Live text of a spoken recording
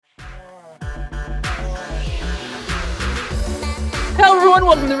Hello everyone,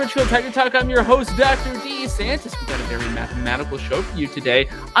 welcome to Ridgefield Tiger Talk. I'm your host, Dr. D. Santis. We've got a very mathematical show for you today.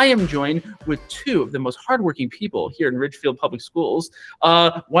 I am joined with two of the most hardworking people here in Ridgefield Public Schools.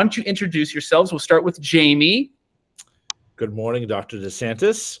 Why don't you introduce yourselves? We'll start with Jamie. Good morning, Dr.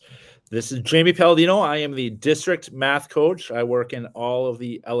 DeSantis. This is Jamie Palladino. I am the district math coach. I work in all of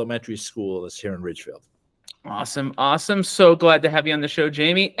the elementary schools here in Ridgefield. Awesome. So glad to have you on the show,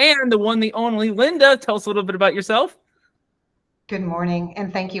 Jamie. And the one, the only, Linda. Tell us a little bit about yourself. Good morning,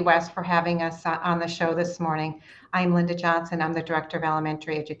 and thank you, Wes, for having us on the show this morning. I'm Linda Johnson. I'm the Director of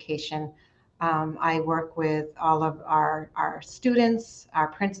Elementary Education. I work with all of our students, our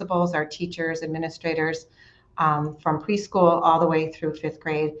principals, our teachers, administrators, from preschool all the way through 5th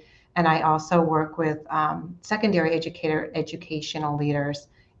grade. And I also work with secondary educational leaders,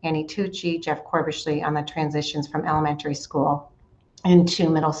 Annie Tucci, Jeff Corbishley, on the transitions from elementary school into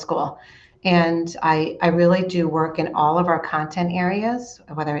middle school. And I really do work in all of our content areas,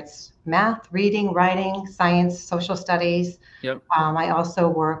 whether it's math, reading, writing, science, social studies. Yep. I also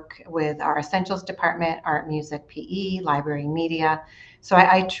work with our essentials department, art, music, PE, library, media. So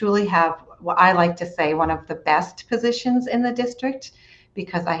I truly have what I like to say one of the best positions in the district,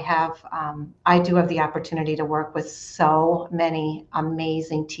 because I do have the opportunity to work with so many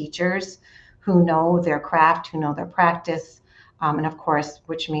amazing teachers who know their craft, who know their practice. And of course,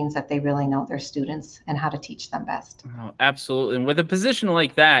 which means that they really know their students and how to teach them best. Oh, absolutely. And with a position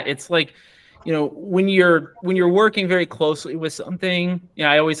like that, it's like, you know, when you're working very closely with something, you know,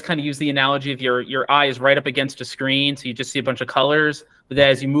 I always kind of use the analogy of your eye is right up against a screen, so you just see a bunch of colors. But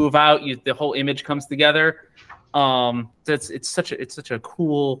then as you move out, the whole image comes together. It's such a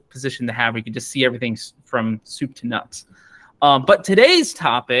cool position to have. Where you can just see everything from soup to nuts. But today's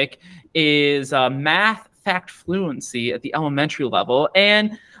topic is math fact fluency at the elementary level.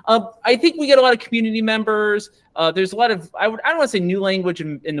 And I think we get a lot of community members. There's a lot of, I don't want to say new language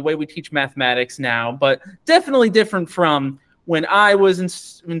in the way we teach mathematics now, but definitely different from when I was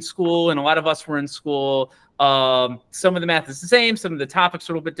in school and a lot of us were in school. Some of the math is the same. Some of the topics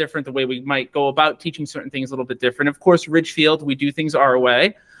are a little bit different. The way we might go about teaching certain things a little bit different. Of course, Ridgefield, we do things our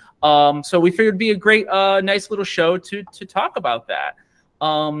way. So we figured it'd be a great, nice little show to talk about that.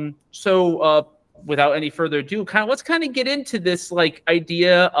 Without any further ado, let's get into this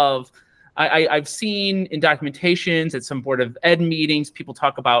idea of, I've seen in documentations at some Board of Ed meetings, people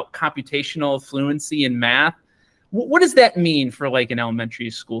talk about computational fluency in math. What does that mean for an elementary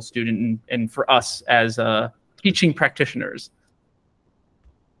school student and for us as teaching practitioners?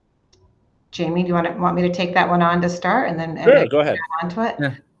 Jamie, do you want me to take that one on to start and then sure, go ahead. On to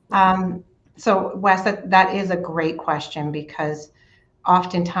it? Yeah. So Wes, that is a great question, because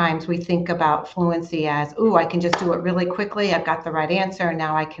oftentimes we think about fluency as, I can just do it really quickly. I've got the right answer, and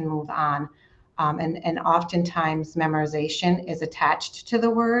now I can move on. And oftentimes memorization is attached to the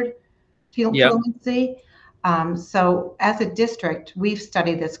word fluency. So as a district, we've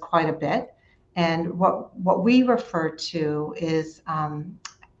studied this quite a bit. And what we refer to is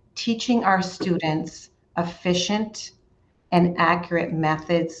teaching our students efficient and accurate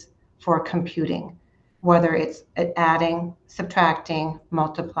methods for computing, whether it's adding, subtracting,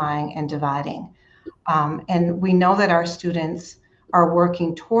 multiplying, and dividing. And we know that our students are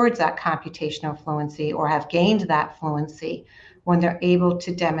working towards that computational fluency or have gained that fluency when they're able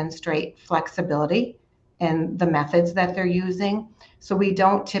to demonstrate flexibility in the methods that they're using. So we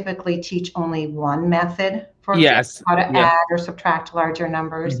don't typically teach only one method for how to add or subtract larger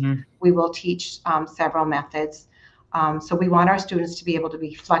numbers. Mm-hmm. We will teach several methods. So we want our students to be able to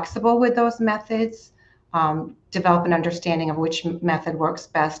be flexible with those methods, develop an understanding of which method works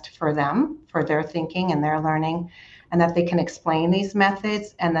best for them, for their thinking and their learning, and that they can explain these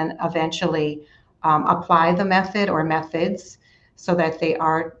methods and then eventually apply the method or methods so that they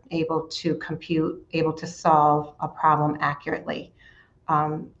are able to compute, able to solve a problem accurately.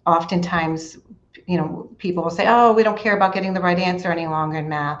 Oftentimes, people will say, we don't care about getting the right answer any longer in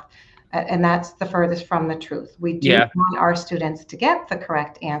math. And that's the furthest from the truth. We do want our students to get the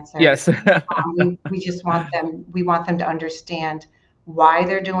correct answer. Yes. We just want them to understand why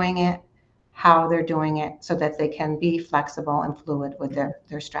they're doing it, how they're doing it, so that they can be flexible and fluid with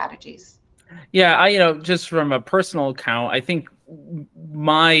their strategies. Yeah, just from a personal account, I think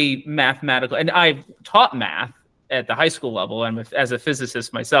my mathematical, and I've taught math at the high school level, and as a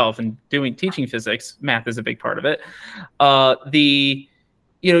physicist myself and teaching physics, math is a big part of it. I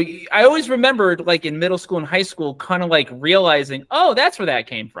always remembered in middle school and high school, kind of realizing, that's where that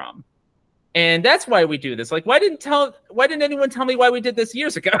came from. And that's why we do this. Like, why didn't anyone tell me why we did this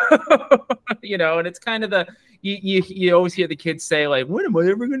years ago? And it's kind of you always hear the kids say, like, when am I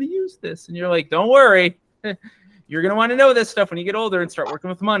ever going to use this? And you're like, don't worry. You're going to want to know this stuff when you get older and start working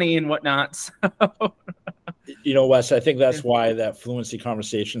with money and whatnot. So. Wes, I think that's why that fluency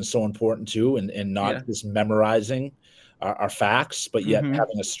conversation is so important too, and not just memorizing our facts, but yet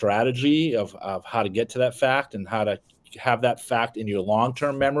having a strategy of how to get to that fact and how to have that fact in your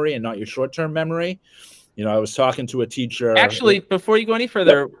long-term memory and not your short-term memory. I was talking to a teacher. Actually, before you go any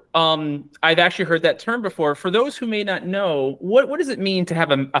further, I've actually heard that term before. For those who may not know, what does it mean to have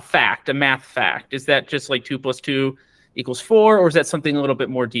a fact, a math fact? Is that just like 2 + 2 = 4, or is that something a little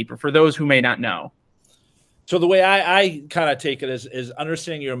bit more deeper for those who may not know? So the way I kind of take it is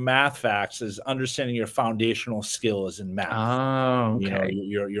understanding your math facts is understanding your foundational skills in math. Oh, okay.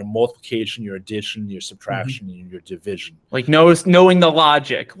 Your multiplication, your addition, your subtraction, and your division. Like knowing the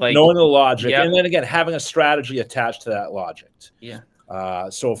logic. Like knowing the logic. Yep. And then again, having a strategy attached to that logic. Yeah.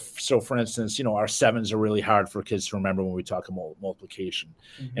 So for instance, our 7s are really hard for kids to remember when we talk about multiplication.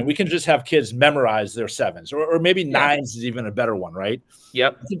 And we can just have kids memorize their 7s, or maybe 9s is even a better one, right?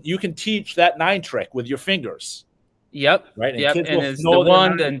 Yep. You can teach that 9 trick with your fingers. Yep. Right. And it's the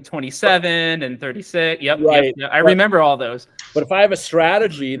 1 and 27 and 36. Yep. Right. Yep. I remember all those. But if I have a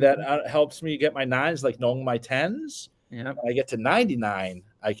strategy that helps me get my 9s, like knowing my 10s, when I get to 99,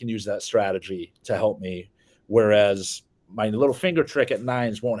 I can use that strategy to help me. Whereas my little finger trick at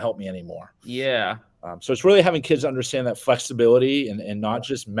 9s won't help me anymore. Yeah. So it's really having kids understand that flexibility and not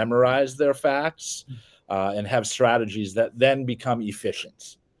just memorize their facts and have strategies that then become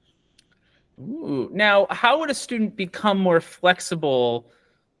efficient. Ooh. Now, how would a student become more flexible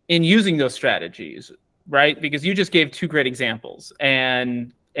in using those strategies, right? Because you just gave 2 great examples.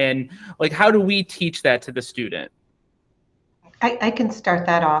 And like, how do we teach that to the student? I can start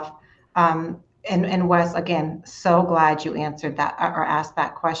that off. And Wes, again, so glad you answered that or asked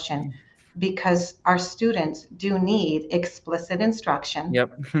that question, because our students do need explicit instruction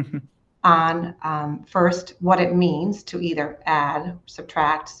on first what it means to either add,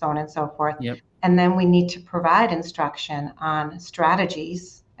 subtract, so on and so forth. And then we need to provide instruction on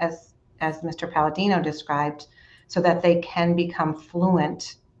strategies, as Mr. Palladino described, so that they can become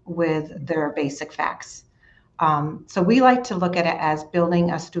fluent with their basic facts. So we like to look at it as building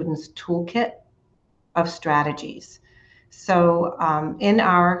a student's toolkit of strategies. So in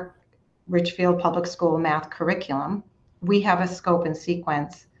our Ridgefield Public School math curriculum, we have a scope and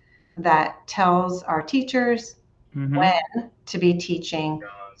sequence that tells our teachers when to be teaching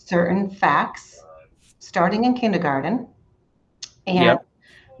certain facts starting in kindergarten. And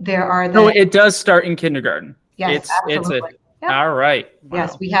there are So it does start in kindergarten. Yes, absolutely. All right. Wow.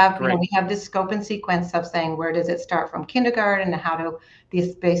 Yes, we have we have this scope and sequence of saying where does it start from kindergarten and how do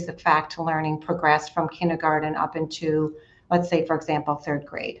these basic fact learning progress from kindergarten up into, let's say, for example, 3rd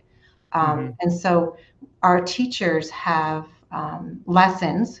grade. And so our teachers have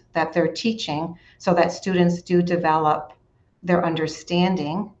lessons that they're teaching so that students do develop their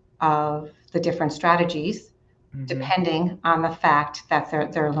understanding of the different strategies depending on the fact that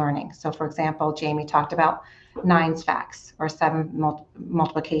they're learning. So for example, Jamie talked about 9s facts or 7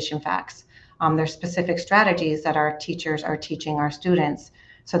 multiplication facts. There's specific strategies that our teachers are teaching our students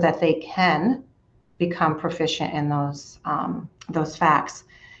so that they can become proficient in those facts.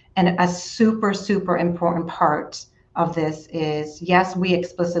 And a super, super important part of this is, yes, we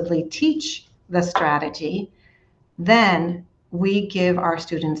explicitly teach the strategy, then we give our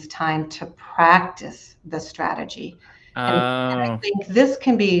students time to practice the strategy. And I think this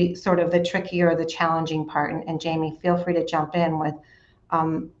can be sort of the trickier, the challenging part. And Jamie, feel free to jump in with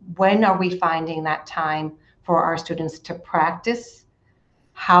when are we finding that time for our students to practice?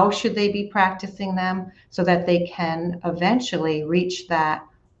 How should they be practicing them so that they can eventually reach that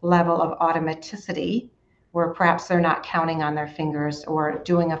level of automaticity where perhaps they're not counting on their fingers or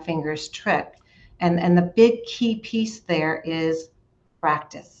doing a fingers trick? And the big key piece there is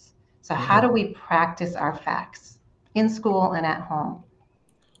practice. So how do we practice our facts in school and at home?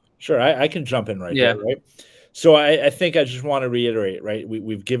 Sure, I can jump in there, right? So I think I just want to reiterate, right?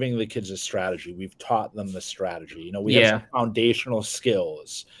 We've given the kids a strategy. We've taught them the strategy. We have some foundational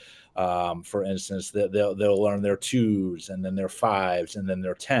skills. For instance, they'll learn their 2s and then their 5s and then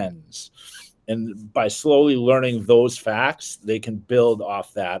their 10s. And by slowly learning those facts, they can build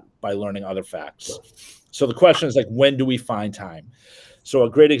off that by learning other facts. So the question is, like, when do we find time? So a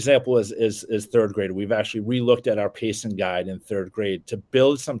great example is 3rd grade. We've actually relooked at our pacing guide in 3rd grade to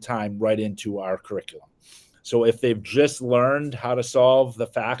build some time right into our curriculum. So if they've just learned how to solve the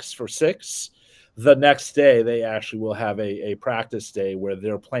facts for 6, The next day, they actually will have a practice day where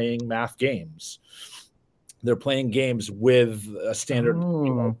they're playing math games. They're playing games with a standard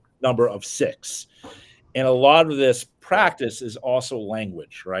number of 6. And a lot of this practice is also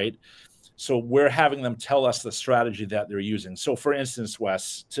language, right? So we're having them tell us the strategy that they're using. So for instance,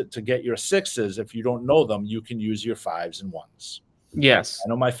 Wes, to get your 6s, if you don't know them, you can use your 5s and 1s. Yes. I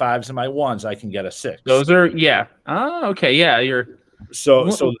know my 5s and my 1s, I can get a 6. Those are, yeah. Oh, okay. Yeah. You're so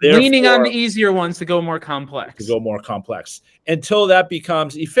leaning on the easier ones to go more complex. Until that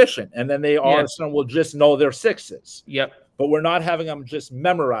becomes efficient. And then they all of a sudden will just know their 6s. Yep. But we're not having them just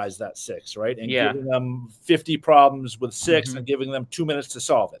memorize that 6, right? And giving them 50 problems with 6 and giving them 2 minutes to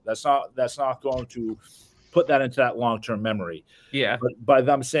solve it. That's not going to put that into that long-term memory. Yeah. But by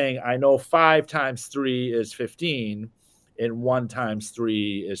them saying, I know 5 times 3 is 15, and 1 times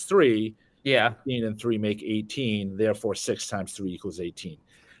 3 is 3. Yeah. 15 and 3 make 18. Therefore, 6 times 3 equals 18.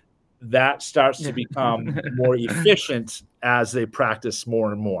 That starts to become more efficient as they practice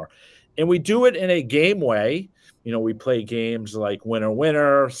more and more. And we do it in a game way. You know, we play games like Winner,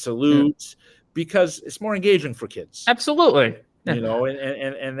 Winner, Salute, because it's more engaging for kids. Absolutely. You know,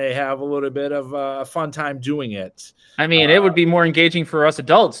 and they have a little bit of a fun time doing it. I mean, it would be more engaging for us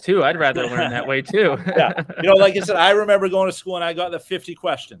adults, too. I'd rather learn that way, too. Yeah. You know, like I said, I remember going to school and I got the 50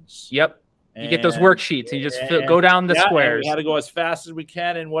 questions. Yep. You get those worksheets and you just go down the squares. We had to go as fast as we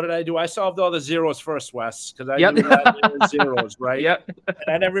can. And what did I do? I solved all the zeros first, Wes, because I knew that they were zeros, right? Yep. And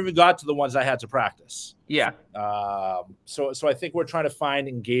I never even got to the ones I had to practice. Yeah. So I think we're trying to find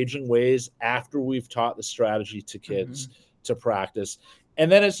engaging ways after we've taught the strategy to kids to practice.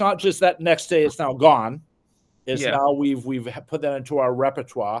 And then it's not just that next day it's now gone. It's now we've put that into our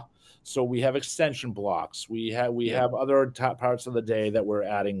repertoire. So we have extension blocks. We have other parts of the day that we're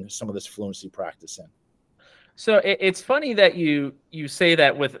adding some of this fluency practice in. So it's funny that you say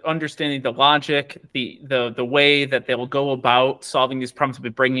that with understanding the logic, the way that they'll go about solving these problems, by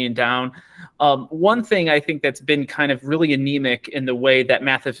bringing it down. One thing I think that's been kind of really anemic in the way that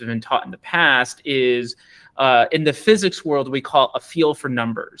math has been taught in the past is in the physics world, we call a feel for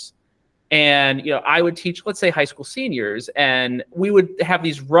numbers. And, you know, I would teach, let's say, high school seniors, and we would have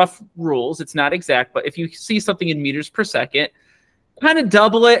these rough rules. It's not exact, but if you see something in meters per second, kind of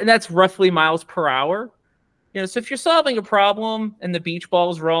double it, and that's roughly miles per hour. You know, so if you're solving a problem and the beach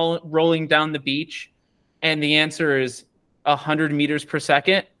ball is rolling down the beach, and the answer is 100 meters per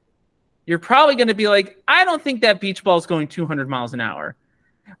second, you're probably going to be like, I don't think that beach ball is going 200 miles an hour.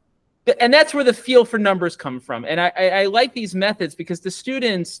 And that's where the feel for numbers come from. And I like these methods because the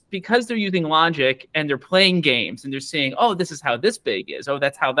students, because they're using logic and they're playing games and they're saying, oh, this is how this big is. Oh,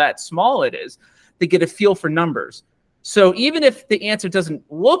 that's how that small it is. They get a feel for numbers. So even if the answer doesn't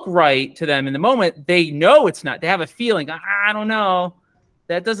look right to them in the moment, they know it's not. They have a feeling, I don't know.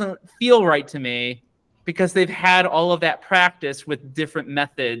 That doesn't feel right to me, because they've had all of that practice with different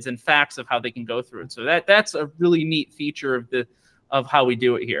methods and facts of how they can go through it. So that's a really neat feature of how we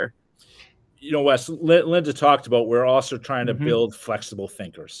do it here. You know, Wes, Linda talked about, we're also trying to build flexible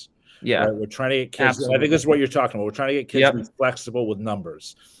thinkers. Yeah. Right? We're trying to get kids. I think this is what you're talking about. We're trying to get kids to be flexible with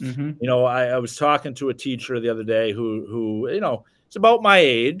numbers. You know, I was talking to a teacher the other day who, you know, it's about my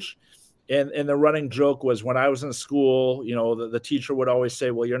age. And the running joke was, when I was in school, you know, the teacher would always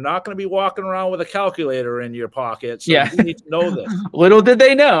say, well, you're not going to be walking around with a calculator in your pocket. So you need to know this. Little did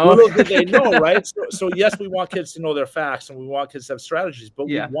they know. Little did they know, right? So yes, we want kids to know their facts and we want kids to have strategies, but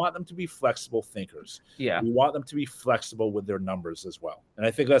we want them to be flexible thinkers. Yeah. We want them to be flexible with their numbers as well. And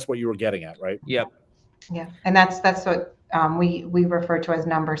I think that's what you were getting at, right? Yep. Yeah. And that's what we refer to as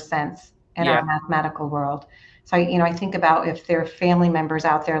number sense in our mathematical world. So, you know, I think about if there are family members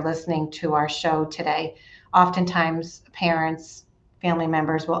out there listening to our show today, oftentimes parents, family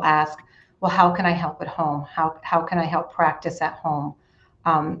members will ask, well, how can I help at home? How can I help practice at home?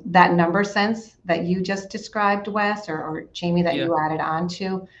 That number sense that you just described, Wes, or Jamie, that you added on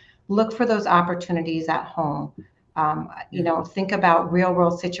to, look for those opportunities at home. You know, think about real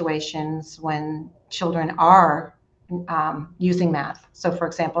world situations when children are using math. So for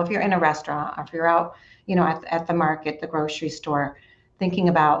example, if you're in a restaurant, or if you're out, you know, at the market, the grocery store, thinking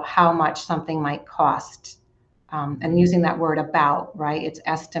about how much something might cost, and using that word about, right? It's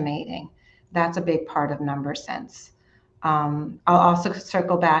estimating. That's a big part of number sense. I'll also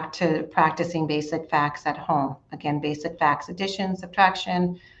circle back to practicing basic facts at home. Again, basic facts: addition,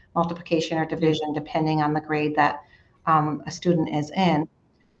 subtraction, multiplication, or division, depending on the grade that a student is in.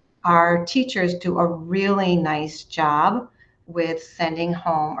 Our teachers do a really nice job with sending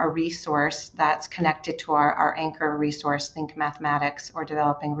home a resource that's connected to our anchor resource, Think Mathematics or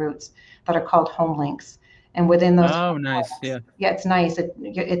Developing Roots, that are called home links. And within those, oh, nice, yeah, it's nice.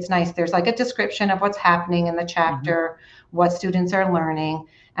 It's nice. There's like a description of what's happening in the chapter, what students are learning,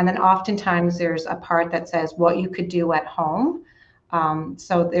 and then oftentimes there's a part that says what you could do at home.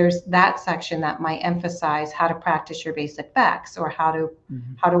 So there's that section that might emphasize how to practice your basic facts, or how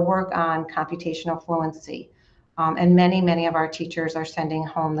to work on computational fluency. And many of our teachers are sending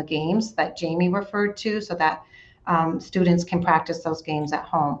home the games that Jamie referred to, so that students can practice those games at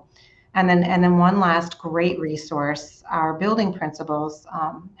home. And then one last great resource, our building principals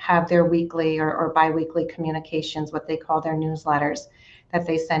have their weekly or biweekly communications, what they call their newsletters, that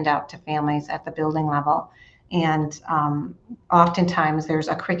they send out to families at the building level. And oftentimes there's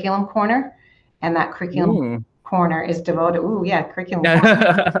a curriculum corner, and that curriculum corner is devoted, curriculum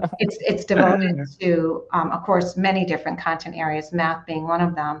corner. It's devoted to, of course, many different content areas, math being one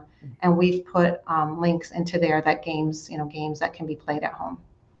of them. And we've put links into there that games that can be played at home.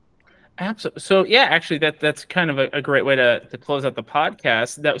 Absolutely. So yeah, actually that's kind of a great way to close out the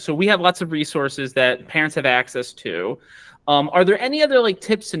podcast. So we have lots of resources that parents have access to. Are there any other like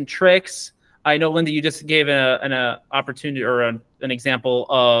tips and tricks? I know, Linda, you just gave an opportunity or an example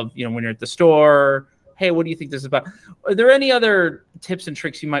of, when you're at the store, hey, what do you think this is about? Are there any other tips and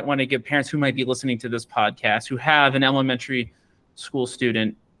tricks you might want to give parents who might be listening to this podcast who have an elementary school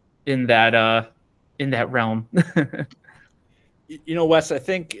student in that realm? Wes, I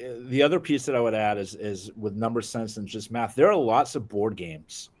think the other piece that I would add is with number sense and just math. There are lots of board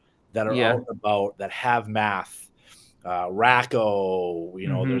games that are out and about that have math. Racco,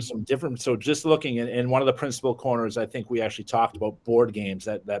 there's some different. So just looking in one of the principal corners, I think we actually talked about board games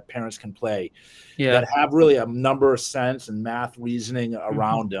that parents can play that have really a number of sense and math reasoning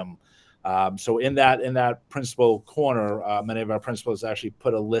around them. So in that principal corner, many of our principals actually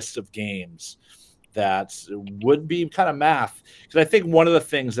put a list of games that would be kind of math. Because I think one of the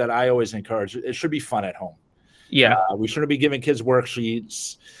things that I always encourage, it should be fun at home. Yeah. We shouldn't be giving kids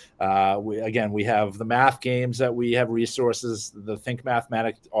worksheets. We have the math games that we have resources. The Think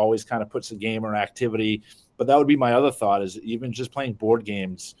Mathematic always kind of puts a game or activity. But that would be my other thought, is even just playing board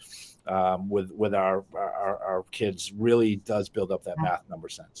games with our kids really does build up that math number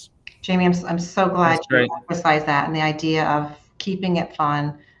sense. Jamie, I'm so glad you emphasized that, and the idea of keeping it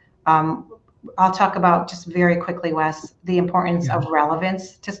fun. I'll talk about just very quickly, Wes, the importance of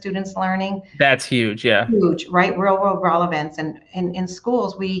relevance to students' learning. That's huge, yeah. Huge, right? Real world relevance. And in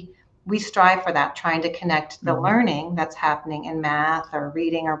schools, we strive for that, trying to connect the learning that's happening in math or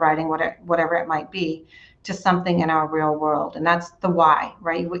reading or writing, whatever it might be, to something in our real world. And that's the why,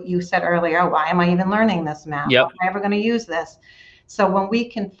 right? What you said earlier, why am I even learning this math? Why am I ever going to use this? So when we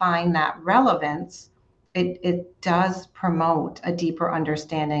can find that relevance, it does promote a deeper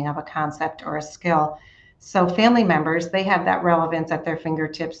understanding of a concept or a skill. So family members, they have that relevance at their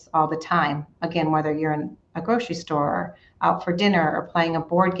fingertips all the time. Again, whether you're in a grocery store or out for dinner or playing a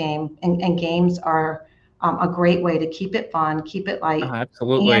board game, and games are a great way to keep it fun, keep it light,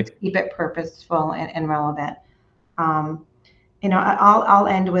 absolutely, and keep it purposeful and relevant. I'll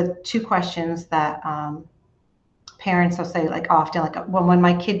end with two questions that parents will say, like often, like, well, when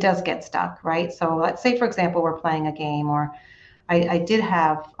my kid does get stuck, right? So let's say, for example, we're playing a game, or I did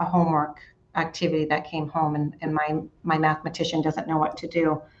have a homework activity that came home, and my mathematician doesn't know what to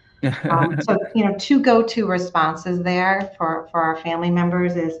do. So, two go-to responses there for our family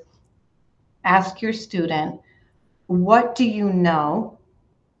members is ask your student, what do you know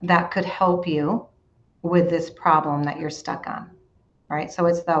that could help you with this problem that you're stuck on, right? So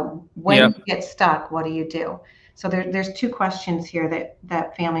it's when you get stuck, what do you do? So there's two questions here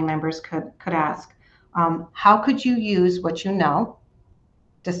that family members could ask. How could you use what you know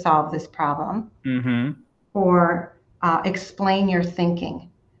to solve this problem? Or explain your thinking,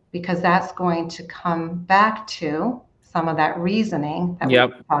 because that's going to come back to some of that reasoning that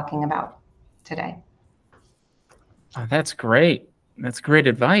we're talking about today. Oh, that's great. That's great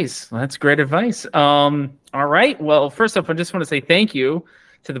advice. All right. Well, first off, I just want to say thank you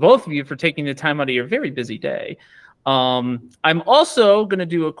to the both of you for taking the time out of your very busy day. I'm also going to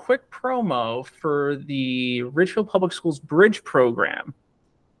do a quick promo for the Ridgefield Public Schools Bridge program.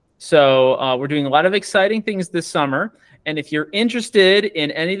 So we're doing a lot of exciting things this summer. And if you're interested in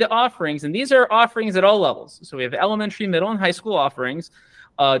any of the offerings, and these are offerings at all levels. So we have elementary, middle, and high school offerings.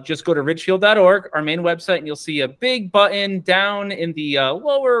 Just go to ridgefield.org, our main website, and you'll see a big button down in the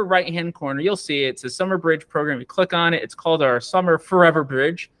lower right-hand corner. You'll see it says Summer Bridge Program. You click on it. It's called our Summer Forever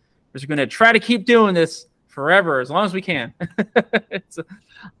Bridge. We're going to try to keep doing this forever, as long as we can. So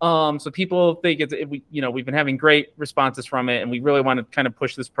people think we've been having great responses from it, and we really want to kind of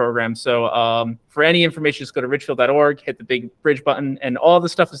push this program. So for any information, just go to ridgefield.org, hit the big bridge button, and all the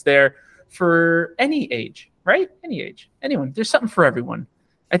stuff is there for any age. right? Any age, anyone. There's something for everyone.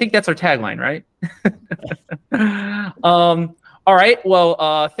 I think that's our tagline, right? All right.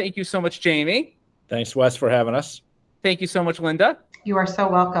 Well, thank you so much, Jamie. Thanks, Wes, for having us. Thank you so much, Linda. You are so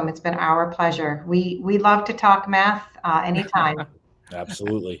welcome. It's been our pleasure. We love to talk math anytime.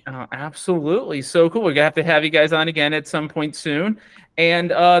 Absolutely. Absolutely. So cool. We're going to have you guys on again at some point soon.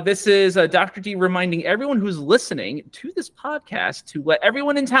 And this is Dr. D reminding everyone who's listening to this podcast to let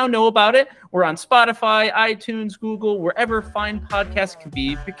everyone in town know about it. We're on Spotify, iTunes, Google, wherever fine podcasts can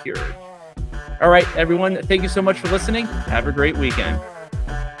be procured. All right, everyone. Thank you so much for listening. Have a great weekend.